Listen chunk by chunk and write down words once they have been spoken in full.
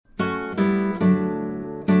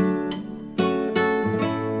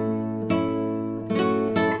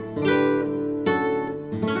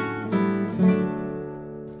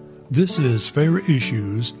This is Fair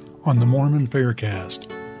Issues on the Mormon Faircast.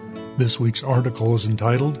 This week's article is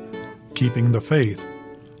entitled, Keeping the Faith,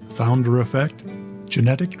 Founder Effect,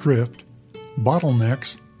 Genetic Drift,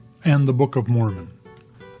 Bottlenecks, and the Book of Mormon,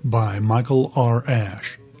 by Michael R.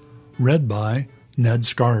 Ash. Read by Ned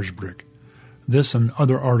Scarsbrick. This and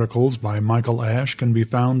other articles by Michael Ash can be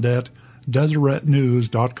found at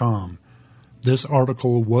DeseretNews.com. This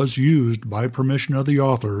article was used by permission of the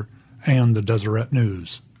author and the Deseret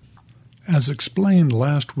News. As explained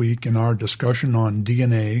last week in our discussion on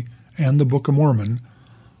DNA and the Book of Mormon,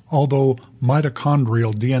 although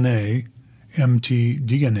mitochondrial DNA,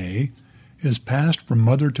 mtDNA, is passed from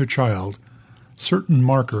mother to child, certain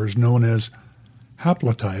markers known as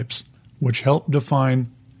haplotypes, which help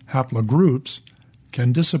define haplogroups,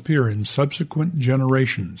 can disappear in subsequent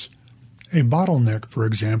generations. A bottleneck, for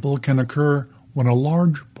example, can occur when a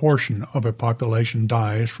large portion of a population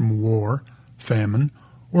dies from war, famine,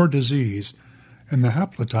 or disease, and the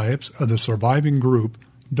haplotypes of the surviving group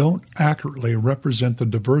don't accurately represent the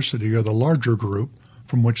diversity of the larger group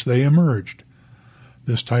from which they emerged.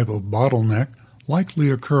 This type of bottleneck likely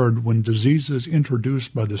occurred when diseases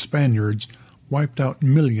introduced by the Spaniards wiped out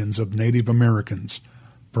millions of Native Americans,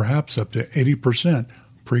 perhaps up to 80%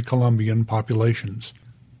 pre-Columbian populations.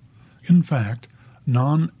 In fact,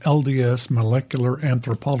 non-LDS molecular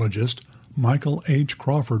anthropologist Michael H.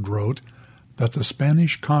 Crawford wrote that the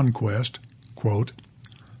Spanish conquest, quote,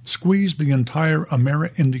 squeezed the entire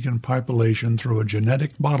Amerindian population through a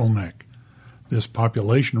genetic bottleneck. This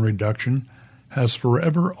population reduction has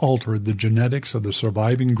forever altered the genetics of the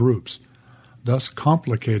surviving groups, thus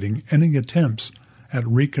complicating any attempts at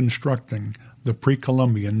reconstructing the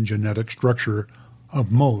pre-Columbian genetic structure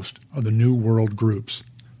of most of the New World groups.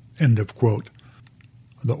 End of quote.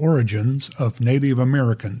 The Origins of Native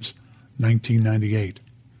Americans, 1998.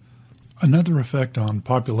 Another effect on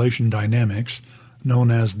population dynamics,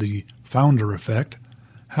 known as the founder effect,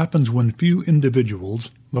 happens when few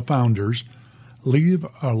individuals, the founders, leave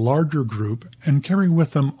a larger group and carry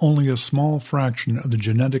with them only a small fraction of the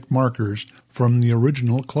genetic markers from the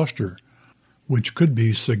original cluster, which could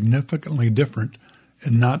be significantly different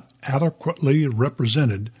and not adequately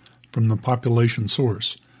represented from the population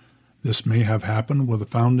source. This may have happened with the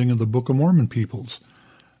founding of the Book of Mormon peoples.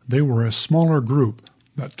 They were a smaller group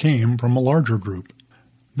that came from a larger group.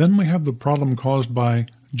 Then we have the problem caused by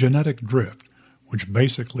genetic drift, which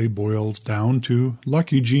basically boils down to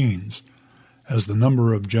lucky genes. As the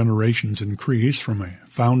number of generations increase from a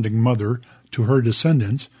founding mother to her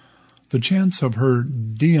descendants, the chance of her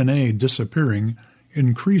DNA disappearing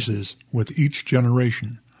increases with each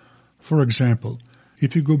generation. For example,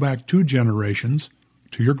 if you go back 2 generations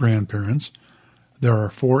to your grandparents, there are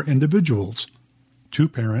 4 individuals, 2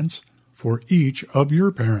 parents for each of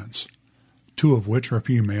your parents, 2 of which are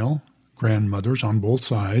female, grandmothers on both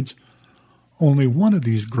sides. Only one of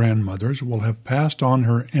these grandmothers will have passed on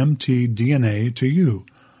her mtDNA to you,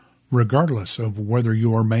 regardless of whether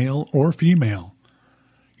you are male or female.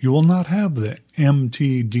 You will not have the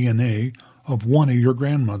mtDNA of one of your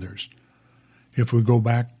grandmothers. If we go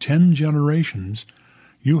back 10 generations,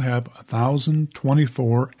 you have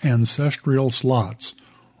 1,024 ancestral slots,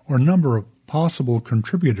 or number of possible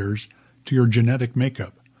contributors to your genetic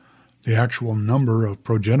makeup. The actual number of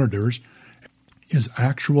progenitors is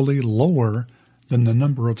actually lower than the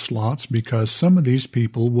number of slots because some of these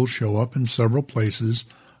people will show up in several places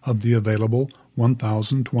of the available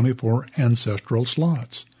 1,024 ancestral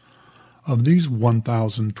slots. Of these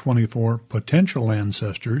 1,024 potential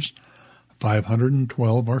ancestors,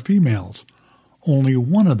 512 are females. Only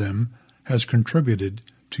one of them has contributed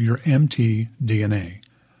to your mtDNA.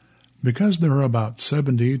 Because there are about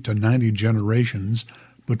 70 to 90 generations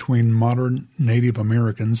between modern Native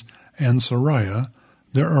Americans and Sariah,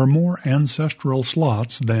 there are more ancestral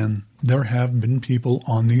slots than there have been people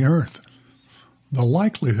on the earth. The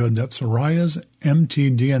likelihood that Sariah's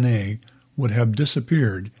mtDNA would have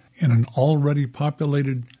disappeared in an already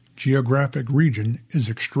populated geographic region is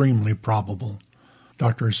extremely probable.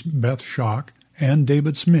 Drs. Beth Schock and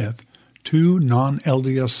David Smith, 2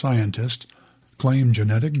 non-LDS scientists, claim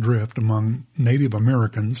genetic drift among Native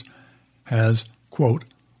Americans has, quote,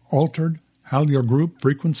 altered haplogroup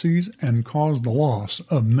frequencies and caused the loss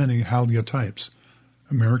of many haplotypes.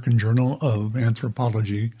 American Journal of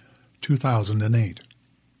Anthropology, 2008.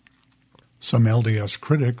 Some LDS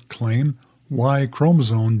critics claim Y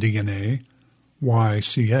chromosome DNA,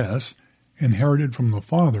 YCS, inherited from the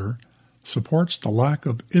father, supports the lack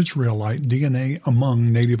of Israelite DNA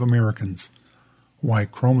among Native Americans. Y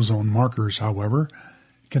chromosome markers, however,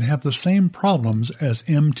 can have the same problems as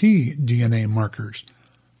mtDNA markers.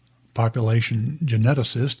 Population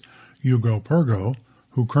geneticist Ugo Pergo,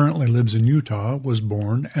 who currently lives in Utah, was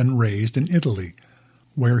born and raised in Italy,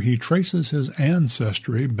 where he traces his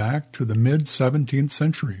ancestry back to the mid-17th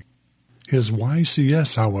century. His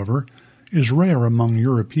YCS, however, is rare among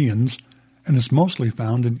Europeans and is mostly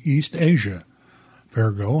found in East Asia.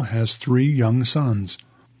 Pergo has 3 young sons,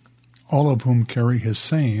 all of whom carry his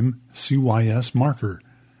same CYS marker.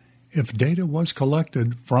 If data was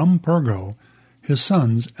collected from Pergo, his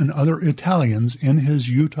sons, and other Italians in his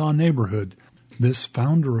Utah neighborhood, this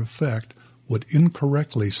founder effect would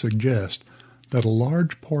incorrectly suggest that a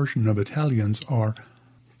large portion of Italians are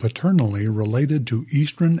paternally related to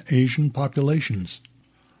Eastern Asian populations.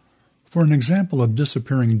 For an example of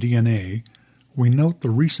disappearing DNA, we note the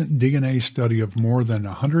recent DNA study of more than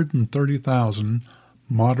 130,000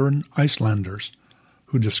 modern Icelanders,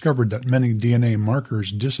 who discovered that many DNA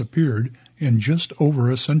markers disappeared in just over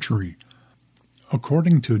a century.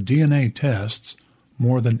 According to DNA tests,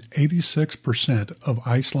 more than 86% of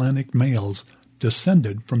Icelandic males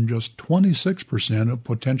descended from just 26% of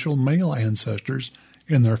potential male ancestors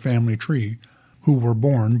in their family tree who were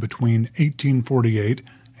born between 1848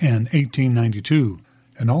 and 1892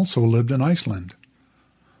 and also lived in Iceland.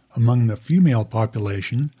 Among the female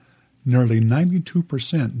population, nearly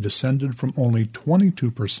 92% descended from only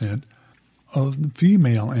 22% of the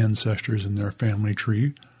female ancestors in their family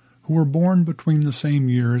tree who were born between the same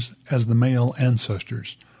years as the male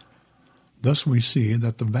ancestors. Thus we see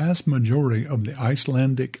that the vast majority of the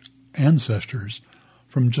Icelandic ancestors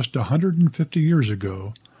from just 150 years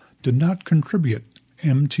ago did not contribute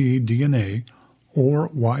mtDNA or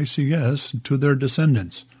YCS to their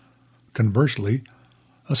descendants. Conversely,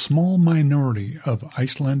 a small minority of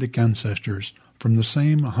Icelandic ancestors from the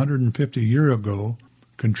same 150 years ago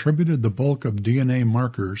contributed the bulk of DNA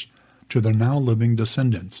markers to their now living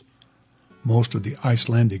descendants. Most of the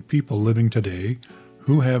Icelandic people living today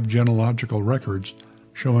who have genealogical records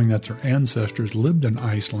showing that their ancestors lived in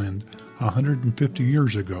Iceland 150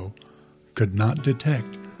 years ago could not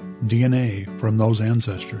detect DNA from those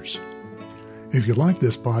ancestors. If you like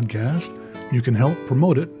this podcast, you can help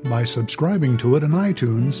promote it by subscribing to it in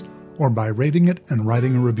iTunes or by rating it and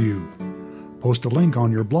writing a review. Post a link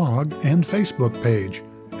on your blog and Facebook page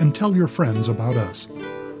and tell your friends about us.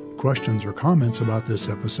 Questions or comments about this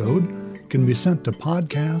episode can be sent to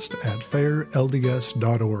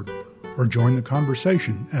podcast@fairlds.org or join the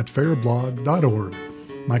conversation at fairblog.org.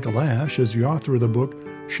 Michael Ash is the author of the book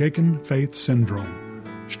Shaken Faith Syndrome,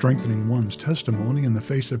 Strengthening One's Testimony in the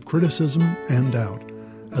Face of Criticism and Doubt,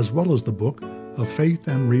 as well as the book of Faith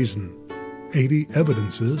and Reason, 80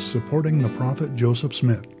 Evidences Supporting the Prophet Joseph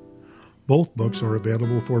Smith. Both books are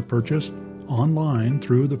available for purchase online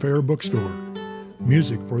through the Fair Bookstore.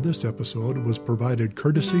 Music for this episode was provided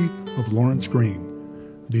courtesy of Lawrence Green.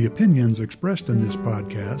 The opinions expressed in this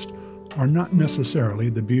podcast are not necessarily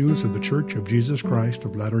the views of the Church of Jesus Christ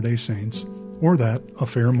of Latter-day Saints or that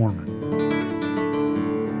of Fair Mormon.